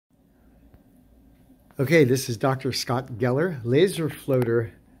Okay, this is Dr. Scott Geller, laser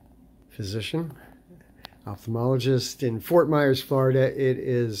floater physician, ophthalmologist in Fort Myers, Florida. It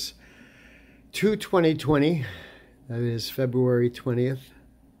is 2/20/20. That is February 20th,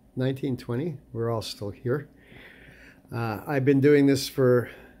 1920. We're all still here. I've been doing this for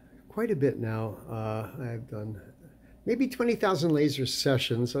quite a bit now. I've done maybe 20,000 laser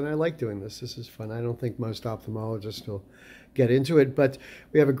sessions, and I like doing this. This is fun. I don't think most ophthalmologists will get into it, but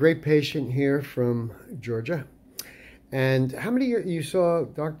we have a great patient here from Georgia. And how many years you saw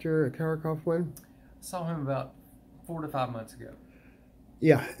Dr. Karakoff when? I saw him about 4 to 5 months ago.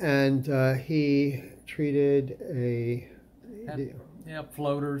 Yeah, and he treated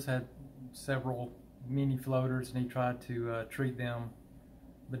floaters, had several mini floaters, and he tried to treat them,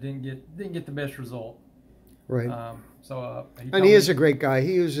 but didn't get the best result. Right. He is a great guy.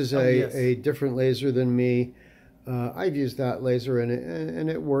 He uses yes. a different laser than me. I've used that laser, and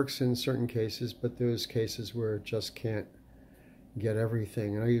it works in certain cases, but there's cases where it just can't get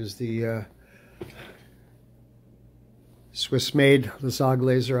everything. And I use the Swiss-made Lasog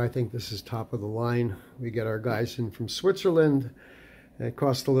laser. I think this is top of the line. We get our guys in from Switzerland. It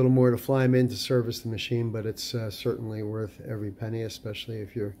costs a little more to fly them in to service the machine, but it's certainly worth every penny, especially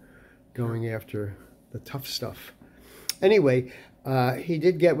if you're going after the tough stuff. Anyway, he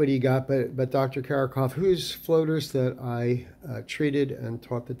did get what he got, but Dr. Karakoff, whose floaters that I treated and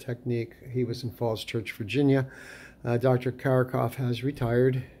taught the technique, he was in Falls Church, Virginia. Dr. Karakoff has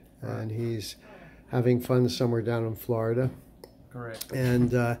retired, and he's having fun somewhere down in Florida. Correct.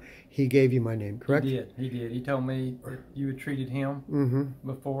 And he gave you my name, correct? He did. He told me that you had treated him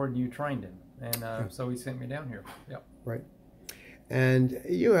before and you trained him. And so he sent me down here. Yep. Right. And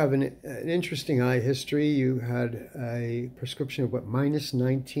you have an interesting eye history. You had a prescription of what,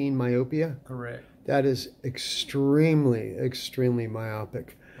 -19 myopia? Correct. That is extremely, extremely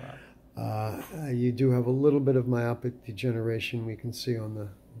myopic. Wow. You do have a little bit of myopic degeneration we can see on the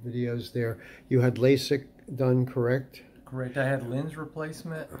videos there. You had LASIK done, correct? Correct. I had lens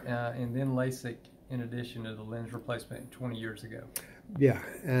replacement and then LASIK in addition to the lens replacement 20 years ago. Yeah,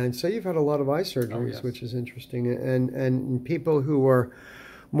 and so you've had a lot of eye surgeries, yes. which is interesting. And people who are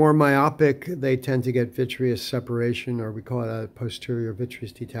more myopic, they tend to get vitreous separation, or we call it a posterior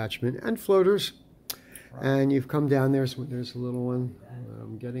vitreous detachment, and floaters. Right. And you've come down there, so there's a little one.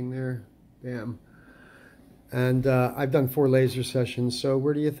 I'm getting there. Bam. And I've done 4 laser sessions, so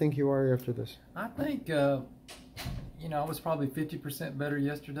where do you think you are after this? I think, I was probably 50% better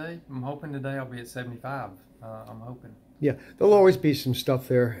yesterday. I'm hoping today I'll be at 75. I'm hoping. Yeah, there'll always be some stuff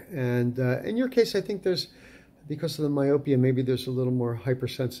there. And in your case, I think there's, because of the myopia, maybe there's a little more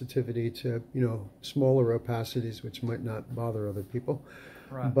hypersensitivity to, smaller opacities, which might not bother other people.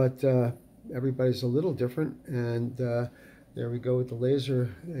 Right. But everybody's a little different. And there we go with the laser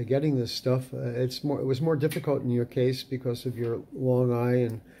getting this stuff. It was more difficult in your case because of your long eye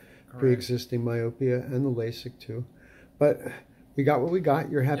and pre-existing myopia, and the LASIK too. But we got what we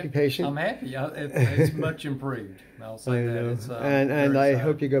got. You're a happy patient. I'm happy. It's much improved. I'll say that. It's, and I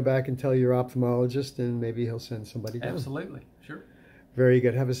hope you go back and tell your ophthalmologist, and maybe he'll send somebody down. Absolutely. Sure. Very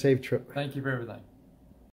good. Have a safe trip. Thank you for everything.